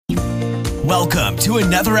Welcome to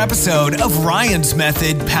another episode of Ryan's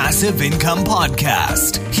Method Passive Income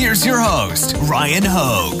Podcast. Here's your host, Ryan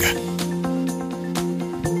Hogue.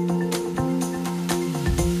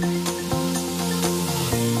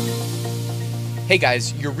 Hey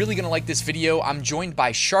guys, you're really going to like this video. I'm joined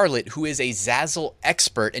by Charlotte, who is a Zazzle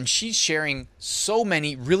expert, and she's sharing so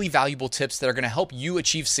many really valuable tips that are going to help you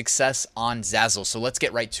achieve success on Zazzle. So let's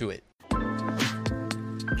get right to it.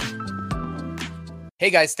 Hey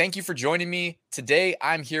guys, thank you for joining me. Today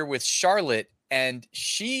I'm here with Charlotte, and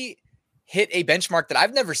she hit a benchmark that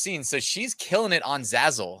I've never seen. So she's killing it on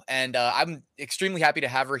Zazzle, and I'm extremely happy to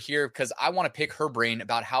have her here because I want to pick her brain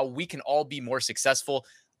about how we can all be more successful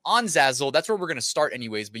on Zazzle. That's where we're going to start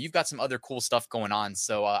anyways, but you've got some other cool stuff going on.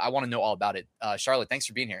 So I want to know all about it. Charlotte, thanks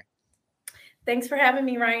for being here. Thanks for having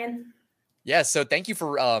me, Ryan. Yeah. So thank you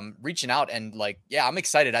for reaching out, and I'm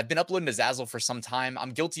excited. I've been uploading to Zazzle for some time.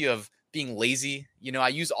 I'm guilty of being lazy. You know, I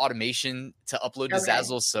use automation to upload to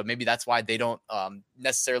Zazzle. So maybe that's why they don't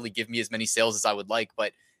necessarily give me as many sales as I would like,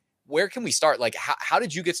 but where can we start? Like, how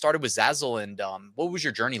did you get started with Zazzle, and what was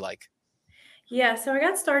your journey like? Yeah, so I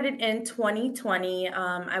got started in 2020.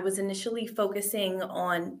 I was initially focusing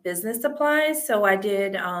on business supplies. So I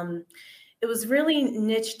did, it was really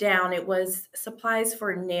niche down. It was supplies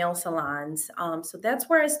for nail salons. So that's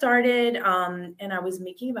where I started. And I was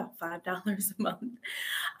making about $5 a month.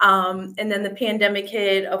 And then the pandemic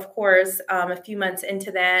hit, of course, a few months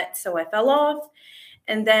into that. So I fell off.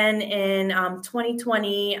 And then in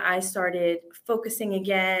 2020, I started focusing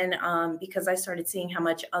again because I started seeing how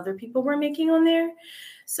much other people were making on there.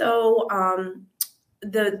 So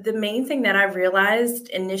the main thing that I realized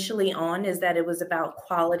initially on is that it was about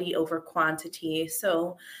quality over quantity.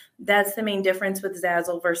 So that's the main difference with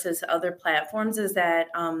Zazzle versus other platforms, is that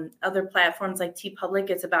other platforms like TeePublic,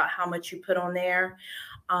 it's about how much you put on there.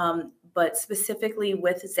 But specifically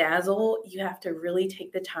with Zazzle, you have to really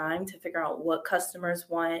take the time to figure out what customers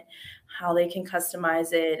want, how they can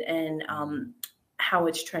customize it, and how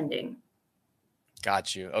it's trending.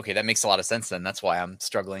 Got you. Okay, that makes a lot of sense then. That's why I'm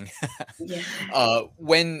struggling. Yeah.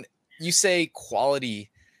 When you say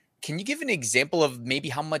quality, can you give an example of maybe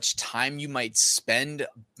how much time you might spend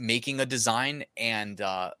making a design, and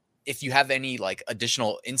if you have any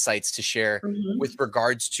additional insights to share with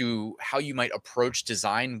regards to how you might approach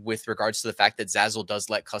design with regards to the fact that Zazzle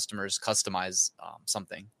does let customers customize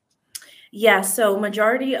something? Yeah, so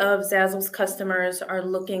majority of Zazzle's customers are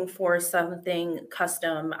looking for something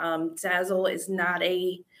custom. Zazzle is not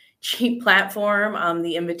a cheap platform.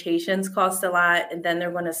 The invitations cost a lot, and then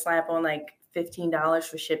they're going to slap on $15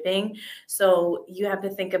 for shipping. So you have to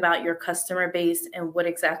think about your customer base and what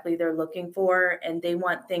exactly they're looking for. And they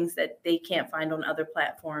want things that they can't find on other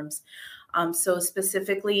platforms. So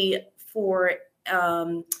specifically for,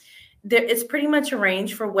 it's pretty much a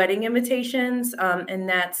range for wedding invitations. And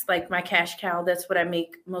that's like my cash cow. That's what I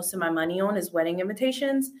make most of my money on, is wedding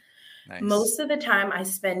invitations. Nice. Most of the time I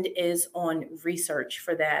spend is on research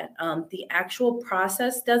for that. The actual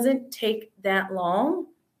process doesn't take that long.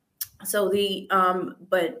 So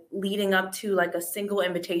but leading up to a single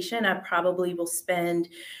invitation, I probably will spend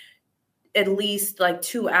at least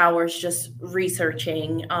 2 hours just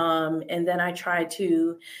researching. And then I try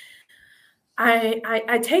to,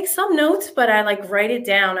 I take some notes, but I write it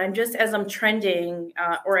down. I'm just, as I'm trending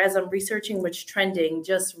or as I'm researching what's trending,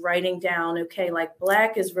 just writing down, okay,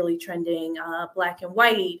 black is really trending, black and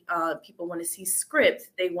white. People want to see script.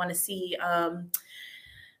 They want to see,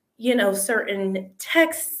 certain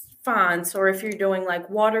text fonts, or if you're doing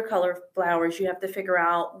watercolor flowers, you have to figure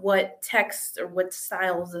out what text or what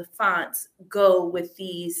styles of fonts go with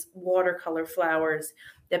these watercolor flowers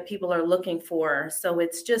that people are looking for. So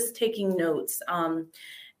it's just taking notes.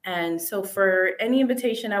 And so for any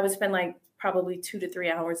invitation, I would spend probably 2 to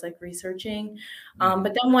 3 hours researching.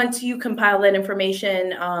 But then once you compile that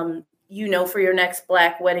information, for your next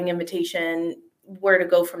Black wedding invitation, where to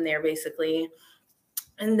go from there, basically.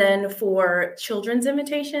 And then for children's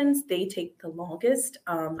invitations, they take the longest.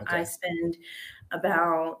 I spend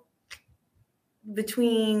about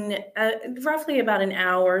between roughly about an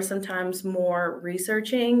hour, sometimes more,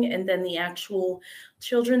 researching. And then the actual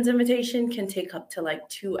children's invitation can take up to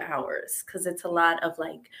 2 hours, because it's a lot of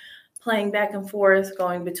playing back and forth,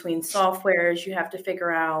 going between softwares. You have to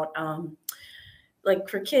figure out,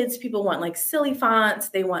 for kids, people want silly fonts.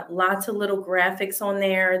 They want lots of little graphics on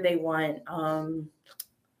there. They want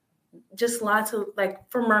just lots of,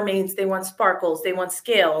 for mermaids, they want sparkles, they want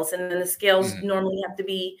scales. And then the scales normally have to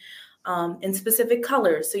be in specific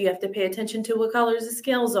colors. So you have to pay attention to what colors the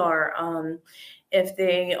scales are. If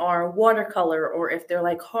they are watercolor, or if they're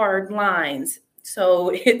hard lines. So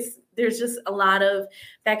there's just a lot of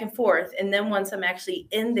back and forth. And then once I'm actually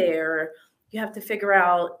in there, you have to figure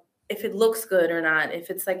out if it looks good or not, if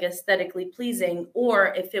it's like aesthetically pleasing,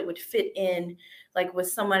 or if it would fit in, like when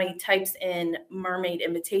somebody types in mermaid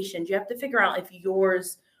invitations, you have to figure out if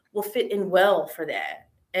yours will fit in well for that,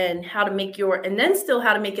 and how to make and then still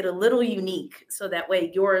how to make it a little unique. So that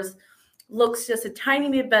way yours looks just a tiny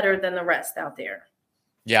bit better than the rest out there.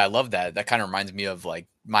 Yeah, I love that. That kind of reminds me of like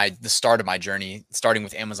the start of my journey, starting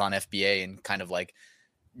with Amazon FBA and kind of like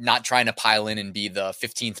not trying to pile in and be the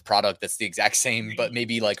 15th product that's the exact same, but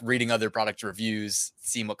maybe like reading other product reviews,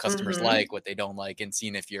 seeing what customers like, what they don't like, and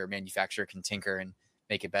seeing if your manufacturer can tinker and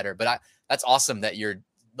make it better. But that's awesome that you're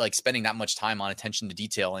like spending that much time on attention to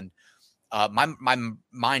detail. And my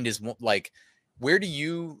mind is like, where do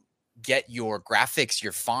you get your graphics,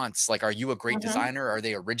 your fonts? Like, are you a great designer? Are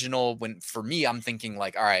they original? When for me, I'm thinking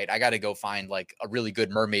like, all right, I got to go find like a really good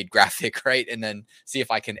mermaid graphic, right? And then see if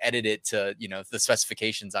I can edit it to, the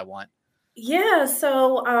specifications I want. Yeah,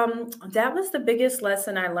 so that was the biggest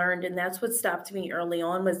lesson I learned, and that's what stopped me early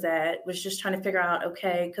on, was just trying to figure out,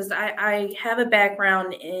 okay, because I have a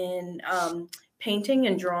background in painting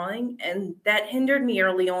and drawing, and that hindered me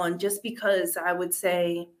early on, just because I would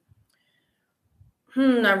say,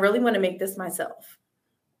 I really want to make this myself.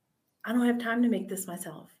 I don't have time to make this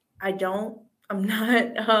myself. I'm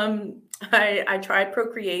not, I tried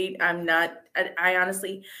Procreate. I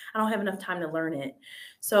honestly, I don't have enough time to learn it.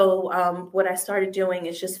 So what I started doing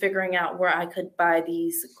is just figuring out where I could buy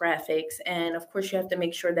these graphics. And of course, you have to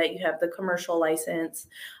make sure that you have the commercial license,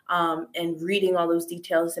 and reading all those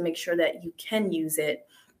details to make sure that you can use it.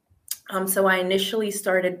 So I initially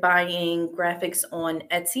started buying graphics on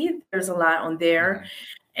Etsy. There's a lot on there.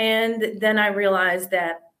 And then I realized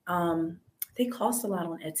that they cost a lot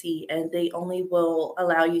on Etsy, and they only will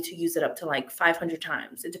allow you to use it up to like 500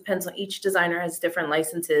 times. It depends on, each designer has different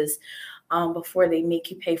licenses before they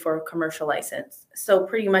make you pay for a commercial license. So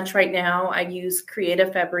pretty much right now I use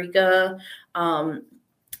Creative Fabrica.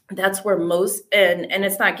 That's where most, and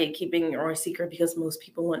it's not gatekeeping or a secret, because most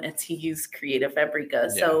people on Etsy use Creative Fabrica.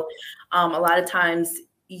 Yeah. So a lot of times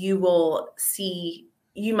you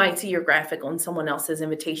might see your graphic on someone else's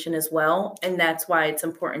invitation as well. And that's why it's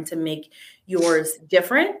important to make yours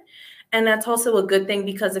different. And that's also a good thing,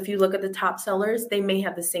 because if you look at the top sellers, they may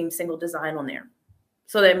have the same single design on there.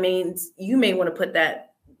 So that means you may want to put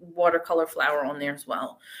that watercolor flower on there as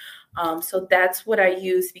well. So that's what I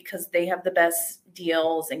use, because they have the best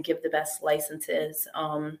deals and give the best licenses.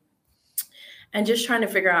 And just trying to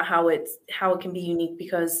figure out how it can be unique,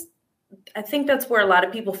 because I think that's where a lot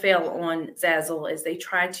of people fail on Zazzle, is they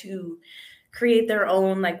try to create their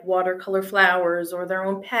own like watercolor flowers or their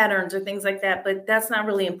own patterns or things like that. But that's not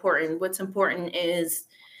really important. What's important is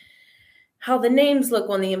how the names look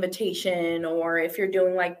on the invitation, or if you're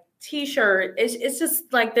doing like t-shirt, it's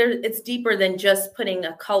just like it's deeper than just putting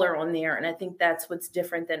a color on there. And I think that's what's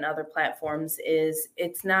different than other platforms, is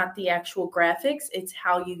it's not the actual graphics, it's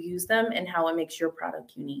how you use them and how it makes your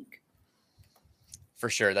product unique. For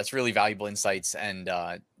sure. That's really valuable insights. And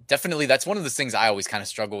definitely that's one of the things I always kind of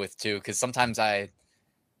struggle with too, because sometimes I'm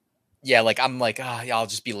like, I'll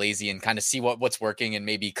just be lazy and kind of see what's working, and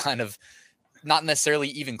maybe kind of not necessarily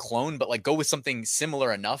even clone, but like go with something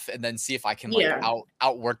similar enough, and then see if I can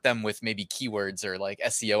outwork them with maybe keywords or like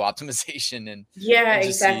SEO optimization. And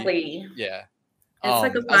exactly. Yeah. It's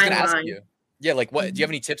like a fine line. Yeah. Like what, do you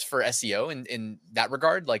have any tips for SEO in that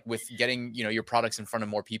regard? Like with getting, your products in front of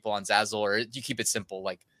more people on Zazzle, or do you keep it simple,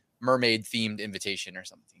 like mermaid themed invitation or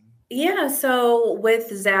something? Yeah. So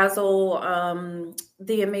with Zazzle,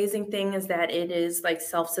 the amazing thing is that it is like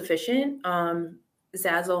self-sufficient.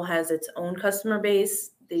 Zazzle has its own customer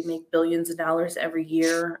base. They make billions of dollars every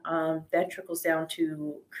year. That trickles down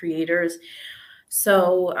to creators.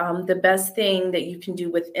 So the best thing that you can do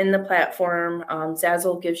within the platform,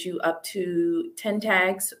 Zazzle gives you up to 10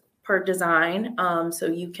 tags per design. So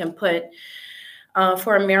you can put,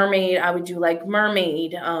 for a mermaid, I would do like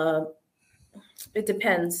mermaid. It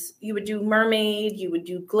depends. You would do mermaid, you would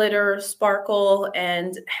do glitter, sparkle,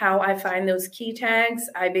 and how I find those key tags,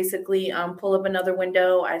 I basically pull up another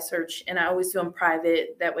window, I search, and I always do them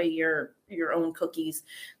private. That way your own cookies,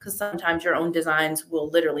 because sometimes your own designs will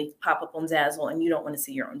literally pop up on Zazzle and you don't want to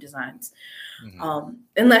see your own designs,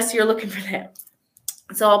 unless you're looking for that.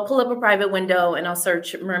 So I'll pull up a private window and I'll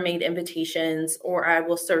search mermaid invitations, or I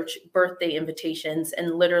will search birthday invitations,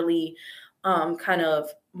 and literally kind of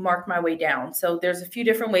mark my way down. So there's a few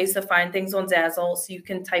different ways to find things on Zazzle. So you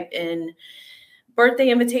can type in birthday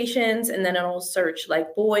invitations, and then it'll search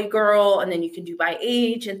like boy, girl, and then you can do by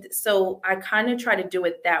age. And so I kind of try to do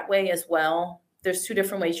it that way as well. There's two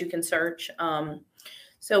different ways you can search.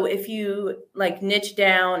 So if you like niche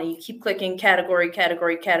down and you keep clicking category,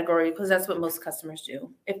 because that's what most customers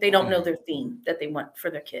do if they don't know their theme that they want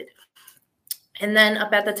for their kid. And then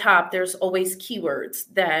up at the top, there's always keywords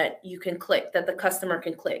that you can click, that the customer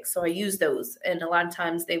can click. So I use those. And a lot of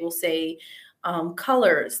times they will say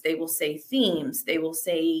colors, they will say themes, they will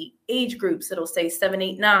say age groups. It'll say 7,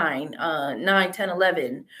 8, 9, 9, 10,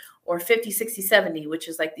 11, or 50, 60, 70, which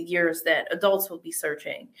is like the years that adults will be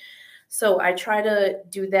searching. So I try to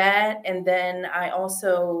do that. And then I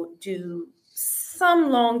also do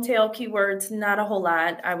some long tail keywords, not a whole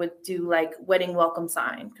lot. I would do like wedding welcome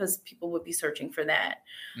sign because people would be searching for that.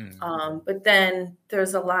 But then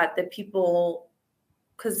there's a lot that people,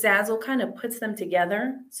 because Zazzle kind of puts them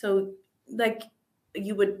together. So like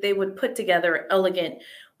they would put together elegant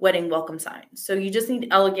wedding welcome sign. So you just need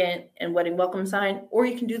elegant and wedding welcome sign, or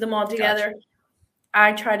you can do them all together. Gotcha.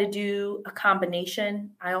 I try to do a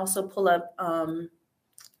combination. I also pull up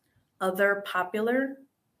other popular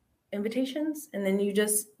invitations. And then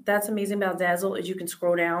that's amazing about Zazzle is you can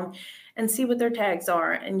scroll down and see what their tags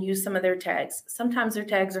are and use some of their tags. Sometimes their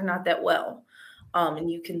tags are not that well, and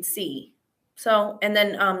you can see. So, and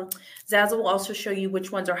then Zazzle will also show you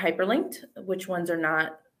which ones are hyperlinked, which ones are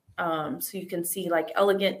not. So you can see like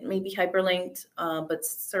elegant, maybe hyperlinked, but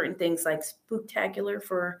certain things like spooktacular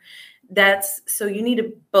so you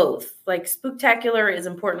need both. Like spooktacular is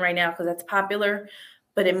important right now because that's popular,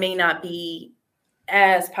 but it may not be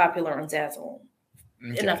as popular on Zazzle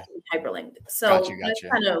enough to be hyperlinked. So that's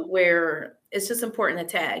kind of where it's just important, the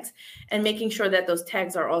tags and making sure that those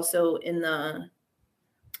tags are also in the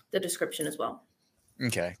description as well.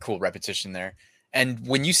 Okay, cool. Repetition there. And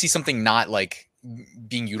when you see something not like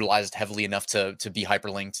being utilized heavily enough to be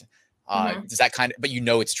hyperlinked, does that kind of, but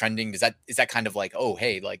it's trending. Is that kind of like, oh,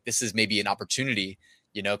 hey, like this is maybe an opportunity,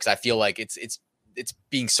 because I feel like it's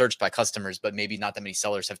being searched by customers, but maybe not that many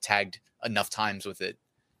sellers have tagged enough times with it.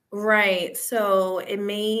 Right. So it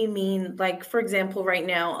may mean like, for example, right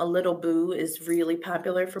now, a little boo is really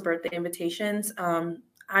popular for birthday invitations.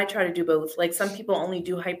 I try to do both. Like some people only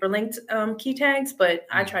do hyperlinked key tags, but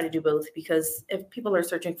I try to do both because if people are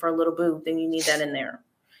searching for a little boo, then you need that in there.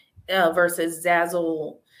 Versus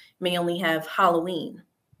Zazzle may only have Halloween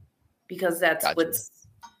because that's what's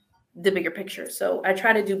the bigger picture. So I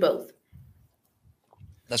try to do both.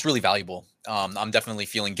 That's really valuable. I'm definitely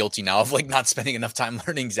feeling guilty now of like not spending enough time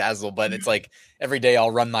learning Zazzle, but it's like every day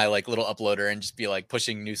I'll run my like little uploader and just be like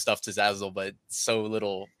pushing new stuff to Zazzle, but so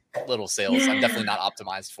little sales. I'm definitely not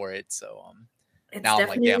optimized for it. So now I'm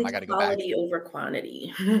like, damn, I got to go back. Quality over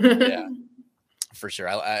quantity. Yeah, for sure.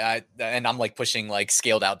 I and I'm like pushing like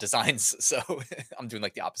scaled out designs. So I'm doing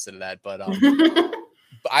like the opposite of that. But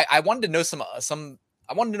I wanted to know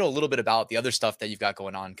I wanted to know a little bit about the other stuff that you've got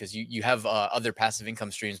going on because you have other passive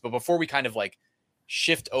income streams. But before we kind of like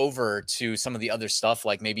shift over to some of the other stuff,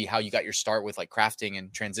 like maybe how you got your start with like crafting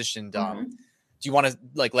and transitioned, do you want to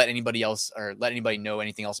like let anybody know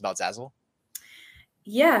anything else about Zazzle?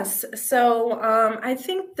 Yes. So I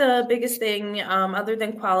think the biggest thing, other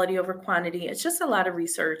than quality over quantity, it's just a lot of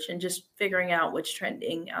research and just figuring out what's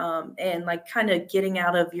trending and like kind of getting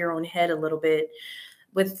out of your own head a little bit.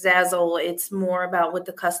 With Zazzle, it's more about what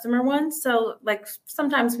the customer wants. So like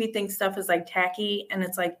sometimes we think stuff is like tacky and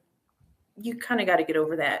it's like, you kind of got to get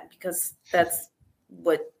over that because that's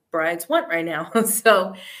what brides want right now.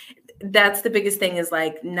 So that's the biggest thing is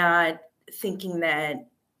like not thinking that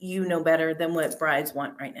you know better than what brides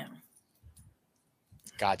want right now.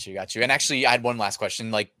 Got you. And actually I had one last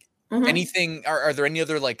question, like anything, are there any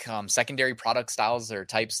other like secondary product styles or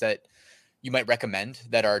types that you might recommend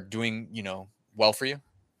that are doing, well for you?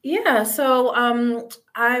 Yeah, so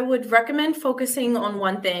I would recommend focusing on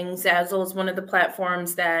one thing. Zazzle is one of the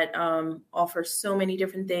platforms that offers so many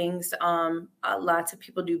different things. Lots of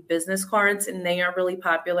people do business cards, and they are really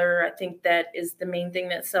popular. I think that is the main thing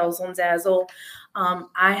that sells on Zazzle.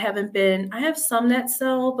 I have some that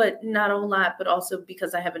sell, but not a lot, but also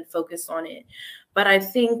because I haven't focused on it. But I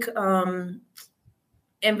think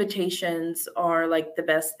invitations are like the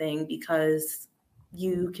best thing because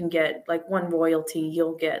you can get like one royalty,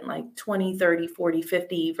 you'll get like 20, 30, 40,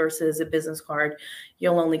 50 versus a business card.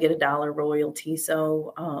 You'll only get $1 royalty.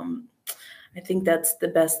 So I think that's the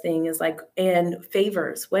best thing is like, and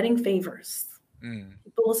favors, wedding favors.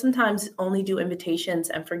 People will sometimes only do invitations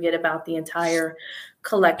and forget about the entire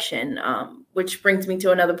collection, which brings me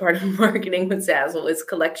to another part of marketing with Zazzle is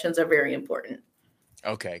collections are very important.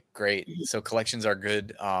 Okay, great. So collections are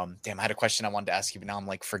good. Damn, I had a question I wanted to ask you, but now I'm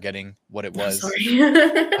like forgetting what it was. Sorry.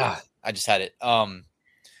 I just had it.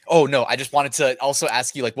 Oh no, I just wanted to also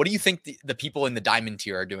ask you, like, what do you think the people in the diamond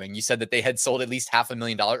tier are doing? You said that they had sold at least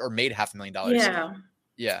 $500,000 or made $500,000.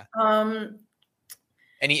 Yeah. Um,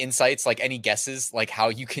 Any insights, like any guesses, like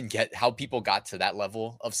how people got to that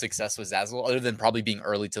level of success with Zazzle, other than probably being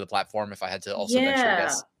early to the platform, if I had to also venture a yeah.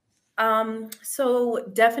 guess? So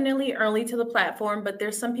definitely early to the platform, but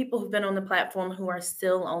there's some people who've been on the platform who are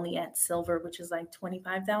still only at silver, which is like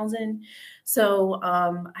 25,000. So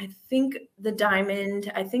I think the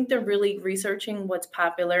diamond, I think they're really researching what's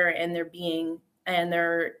popular and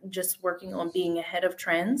they're just working on being ahead of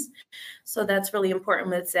trends. So that's really important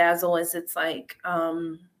with Zazzle is it's like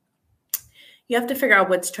you have to figure out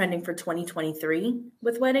what's trending for 2023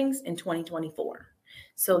 with weddings in 2024.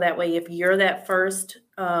 So that way, if you're that first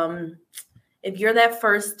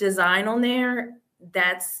design on there,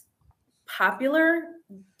 that's popular.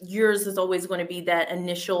 Yours is always going to be that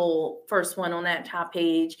initial first one on that top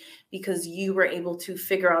page because you were able to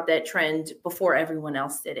figure out that trend before everyone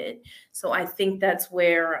else did it. So I think that's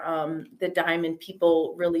where the diamond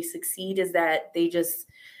people really succeed is that they just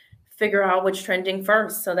figure out what's trending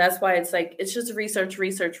first. So that's why it's like it's just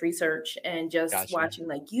research, and just Gotcha. watching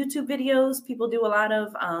like YouTube videos. People do a lot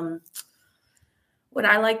of what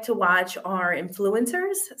I like to watch are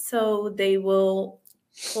influencers. So they will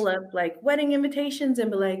pull up like wedding invitations and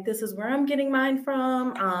be like, this is where I'm getting mine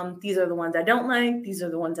from. These are the ones I don't like. These are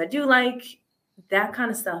the ones I do like. That kind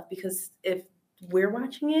of stuff. Because if we're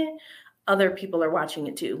watching it, other people are watching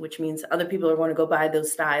it too, which means other people are going to go buy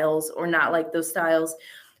those styles or not like those styles.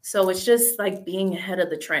 So it's just like being ahead of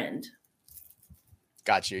the trend.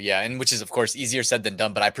 Got you. Yeah. And which is of course easier said than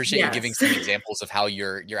done, but I appreciate you giving Yes. some examples of how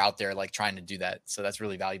you're out there like trying to do that. So that's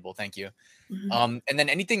really valuable. Thank you. Mhm. And then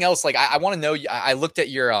anything else, like I want to know, I looked at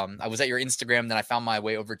your, I was at your Instagram, then I found my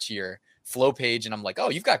way over to your Flow page and I'm like, oh,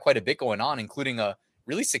 you've got quite a bit going on, including a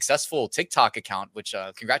really successful TikTok account, which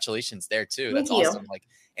congratulations there too. That's Thank you. awesome. Like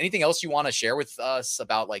anything else you want to share with us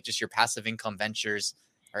about like just your passive income ventures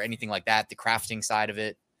or anything like that, the crafting side of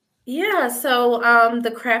it? Yeah, so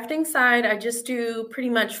the crafting side, I just do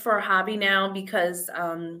pretty much for a hobby now because,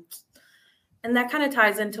 and that kind of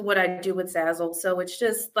ties into what I do with Zazzle. So it's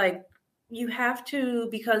just like you have to,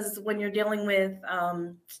 because when you're dealing with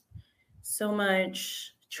so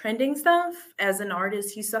much trending stuff as an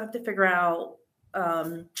artist, you still have to figure out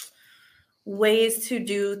ways to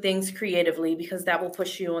do things creatively because that will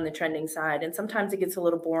push you on the trending side. And sometimes it gets a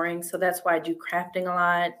little boring. So that's why I do crafting a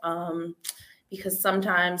lot. Because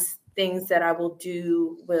sometimes things that I will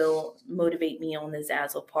do will motivate me on the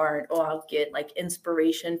Zazzle part, or I'll get like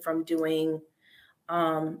inspiration from doing,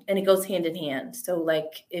 and it goes hand in hand. So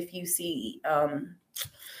like if you see,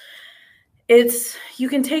 you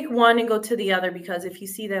can take one and go to the other because if you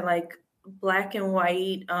see that like black and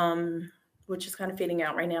white, which is kind of fading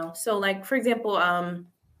out right now. So like, for example,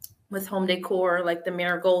 with home decor, like the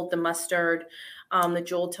marigold, the mustard, the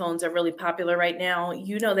jewel tones are really popular right now.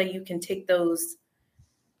 You know that you can take those.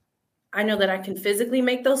 I know that I can physically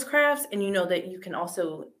make those crafts, and you know that you can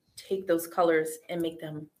also take those colors and make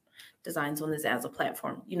them designs on the Zazzle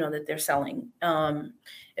platform. You know that they're selling.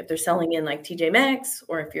 If they're selling in like TJ Maxx,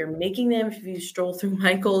 or if you're making them, if you stroll through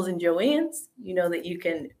Michael's and Joann's, you know that you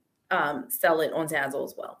can sell it on Zazzle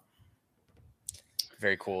as well.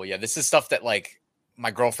 Very cool. Yeah. This is stuff that like my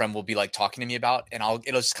girlfriend will be like talking to me about and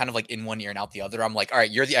it'll just kind of like in one ear and out the other. I'm like, all right,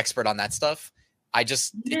 you're the expert on that stuff. It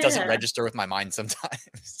doesn't Yeah. register with my mind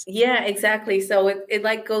sometimes. Yeah, exactly. So it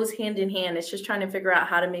like goes hand in hand. It's just trying to figure out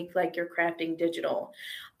how to make like your crafting digital.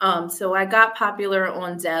 So I got popular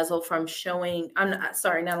on Zazzle from showing, I'm not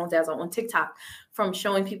sorry, not on Zazzle, on TikTok from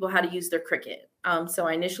showing people how to use their Cricut. So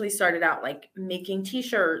I initially started out like making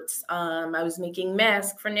t-shirts. I was making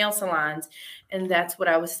masks for nail salons, and that's what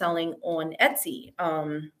I was selling on Etsy.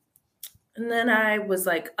 And then I was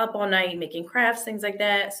like up all night making crafts, things like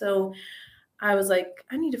that. So I was like,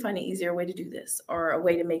 I need to find an easier way to do this or a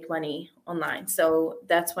way to make money online. So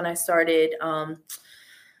that's when I started on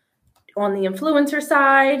the influencer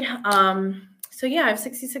side. So yeah, I have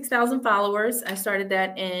 66,000 followers. I started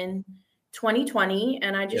that in 2020,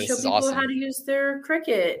 and I just This show is people how awesome. to use their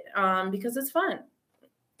Cricut because it's fun.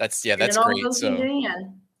 That's And it that's all great. goes hand So in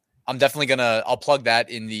hand. I'm definitely I'll plug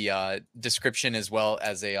that in the description as well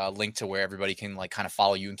as a link to where everybody can like kind of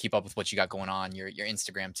follow you and keep up with what you got going on, your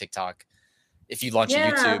Instagram, TikTok. If you launch a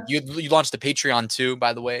Yeah. YouTube, you launched a Patreon too,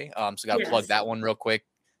 by the way. So got to plug Yes. that one real quick.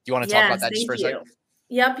 Do you want to talk about Yes. that just Thank for a sec? you.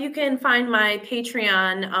 Yep, you can find my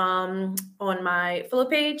Patreon on my Philip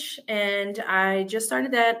page, and I just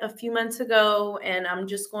started that a few months ago, and I'm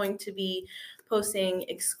just going to be posting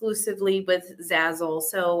exclusively with Zazzle.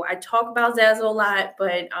 So I talk about Zazzle a lot,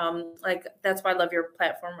 but like that's why I love your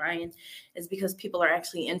platform, Ryan, is because people are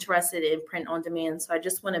actually interested in print on demand. So I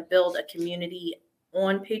just want to build a community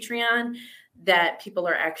on Patreon that people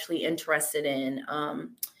are actually interested in.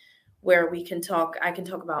 Where I can talk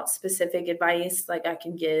about specific advice. Like I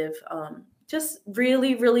can give just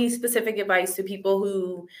really, really specific advice to people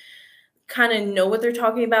who kind of know what they're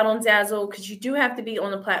talking about on Zazzle, because you do have to be on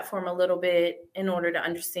the platform a little bit in order to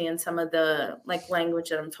understand some of the like language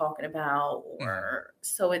that I'm talking about. Or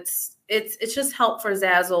so it's just help for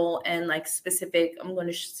Zazzle and like specific. I'm going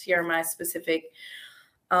to share my specific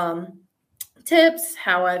tips,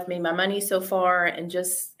 how I've made my money so far, and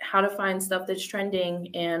just how to find stuff that's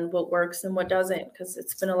trending and what works and what doesn't, because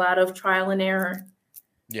it's been a lot of trial and error.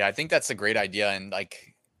 Yeah, I think that's a great idea. And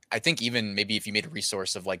like, I think even maybe if you made a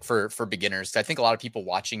resource of like for beginners, I think a lot of people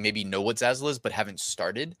watching maybe know what Zazzle is, but haven't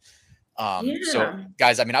started. So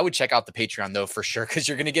guys, I mean, I would check out the Patreon though, for sure, because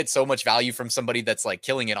you're going to get so much value from somebody that's like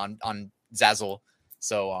killing it on Zazzle.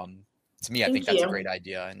 So, to me, I think that's a great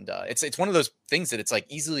idea. And it's one of those things that it's like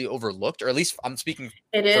easily overlooked, or at least I'm speaking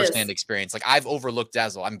firsthand experience. Like I've overlooked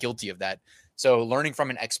Zazzle. I'm guilty of that. So learning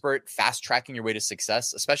from an expert, fast tracking your way to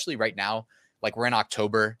success, especially right now, like we're in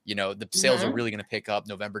October, you know, the sales are really going to pick up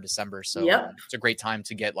November, December. So it's a great time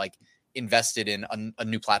to get like invested in a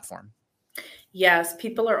new platform. Yes,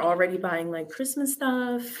 people are already buying like Christmas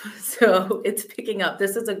stuff. So it's picking up.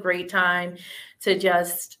 This is a great time to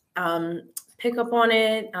just pick up on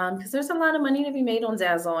it, because there's a lot of money to be made on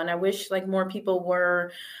Zazzle. And I wish like more people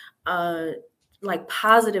were like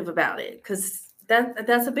positive about it, because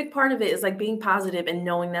that's a big part of it, is like being positive and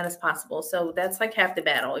knowing that it's possible. So that's like half the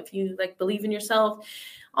battle. If you like believe in yourself,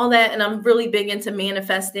 all that, and I'm really big into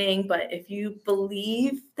manifesting, but if you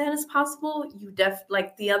believe that it's possible, you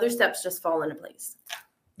like the other steps just fall into place.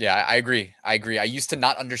 Yeah, I agree. I used to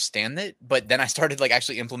not understand it, but then I started like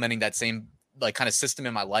actually implementing that same like kind of system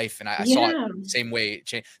in my life. And I saw it the same way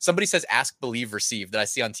change. Somebody says, ask, believe, receive, that I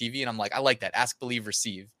see on TV. And I'm like, I like that. Ask, believe,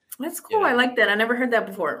 receive. That's cool. I like that. I never heard that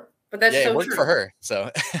before, but that's so it worked true for her.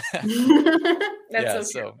 So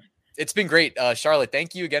that's so true. It's been great. Charlotte,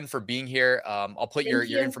 thank you again for being here. I'll put your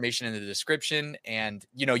information in the description, and,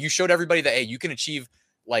 you know, you showed everybody that, hey, you can achieve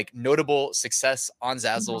like notable success on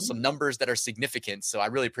Zazzle, some numbers that are significant. So I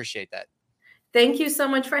really appreciate that. Thank you so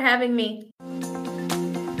much for having me.